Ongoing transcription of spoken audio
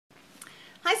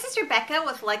is Rebecca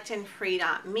with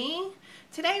LectinFree.Me.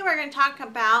 Today we're going to talk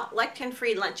about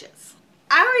lectin-free lunches.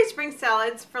 I always bring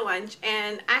salads for lunch,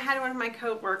 and I had one of my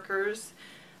co-workers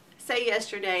say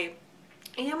yesterday,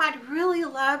 I'd really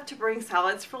love to bring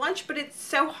salads for lunch, but it's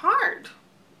so hard.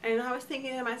 And I was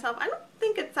thinking to myself, I don't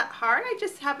think it's that hard. I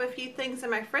just have a few things in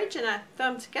my fridge and I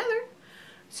throw them together.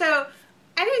 So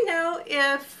I didn't know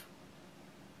if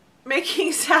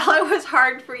making salad was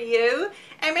hard for you,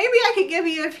 and maybe I could give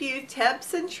you a few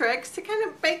tips and tricks to kind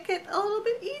of make it a little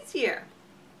bit easier.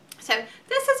 So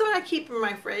this is what I keep in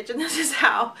my fridge, and this is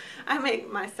how I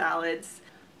make my salads.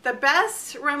 The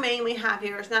best romaine we have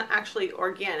here is not actually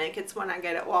organic. It's one I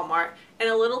get at Walmart in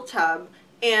a little tub,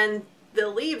 and the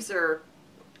leaves are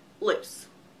loose.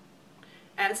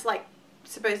 And it's like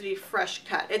supposed to be fresh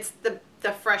cut. It's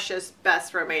the freshest,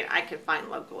 best romaine I can find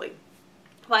locally.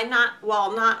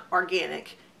 While not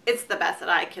organic, it's the best that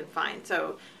I can find.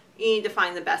 So you need to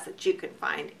find the best that you can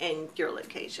find in your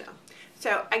location.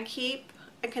 So I keep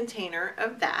a container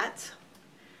of that.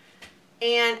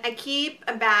 And I keep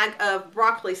a bag of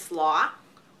broccoli slaw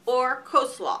or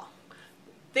coleslaw.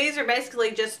 These are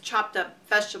basically just chopped up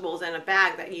vegetables in a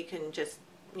bag that you can just,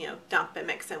 dump and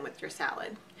mix in with your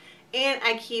salad. And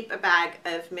I keep a bag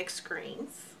of mixed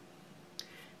greens.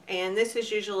 And this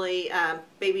is usually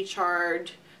baby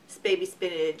chard, baby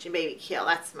spinach, and baby kale.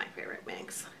 That's my favorite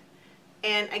mix.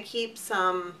 And I keep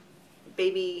some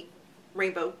baby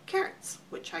rainbow carrots,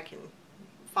 which I can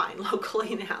find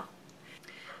locally now.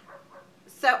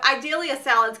 So ideally a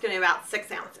salad's going to be about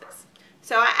 6 ounces.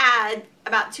 So I add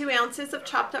about 2 ounces of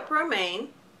chopped up romaine,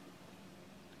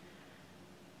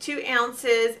 2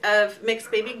 ounces of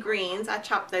mixed baby greens. I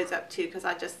chop those up too because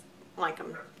I just like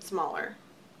them smaller.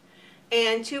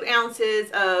 And 2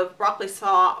 ounces of broccoli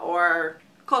slaw or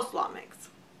coleslaw mix.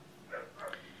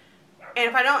 And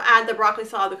if I don't add the broccoli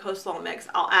slaw or the coleslaw mix,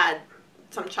 I'll add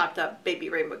some chopped up baby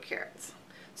rainbow carrots.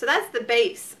 So that's the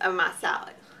base of my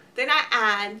salad. Then I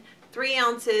add 3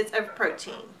 ounces of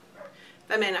protein. If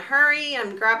I'm in a hurry,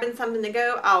 I'm grabbing something to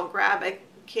go, I'll grab a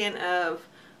can of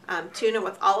tuna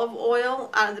with olive oil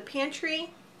out of the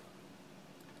pantry.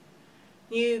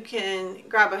 You can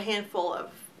grab a handful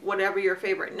of whatever your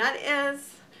favorite nut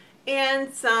is,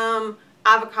 and some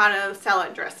avocado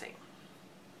salad dressing.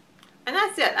 And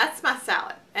that's it. That's my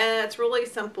salad. And it's really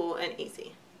simple and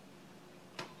easy.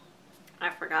 I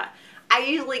forgot. I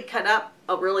usually cut up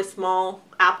a really small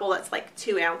apple that's like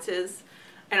 2 ounces,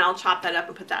 and I'll chop that up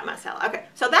and put that in my salad. Okay,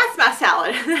 so that's my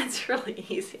salad. That's really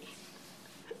easy.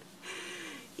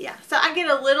 Yeah, so I get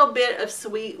a little bit of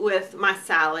sweet with my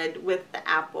salad with the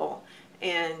apple,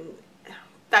 and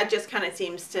that just kind of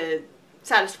seems to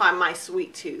satisfy my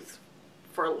sweet tooth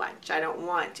for lunch. I don't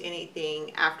want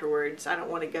anything afterwards. I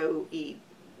don't want to go eat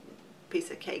a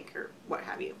piece of cake or what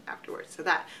have you afterwards. So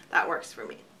that works for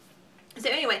me. So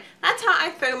anyway, that's how I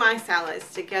throw my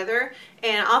salads together,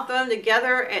 and I'll throw them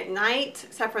together at night,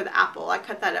 except for the apple. I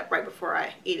cut that up right before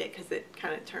I eat it because it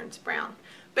kind of turns brown.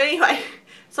 But anyway,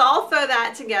 so I'll throw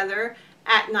that together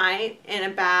at night in a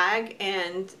bag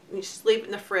and just leave it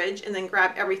in the fridge, and then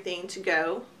grab everything to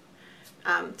go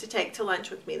to take to lunch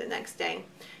with me the next day.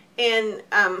 And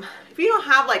if you don't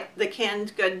have like the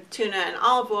canned good tuna and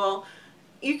olive oil,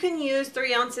 you can use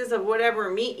 3 ounces of whatever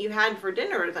meat you had for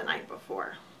dinner the night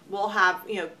before. We'll have,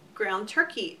 ground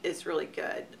turkey is really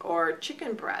good, or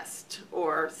chicken breast,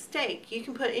 or steak. You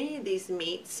can put any of these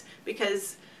meats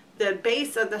because the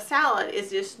base of the salad is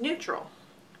just neutral.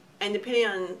 And depending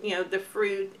on, the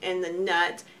fruit and the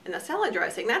nut and the salad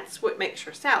dressing, that's what makes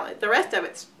your salad. The rest of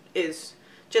it is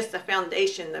just the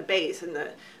foundation, the base, and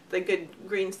the good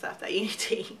green stuff that you need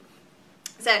to eat.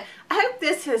 So I hope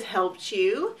this has helped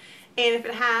you. And if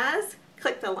it has,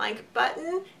 click the like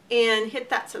button and hit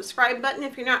that subscribe button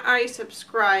if you're not already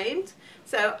subscribed.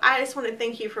 So I just want to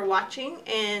thank you for watching,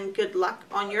 and good luck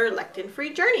on your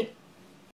lectin-free journey.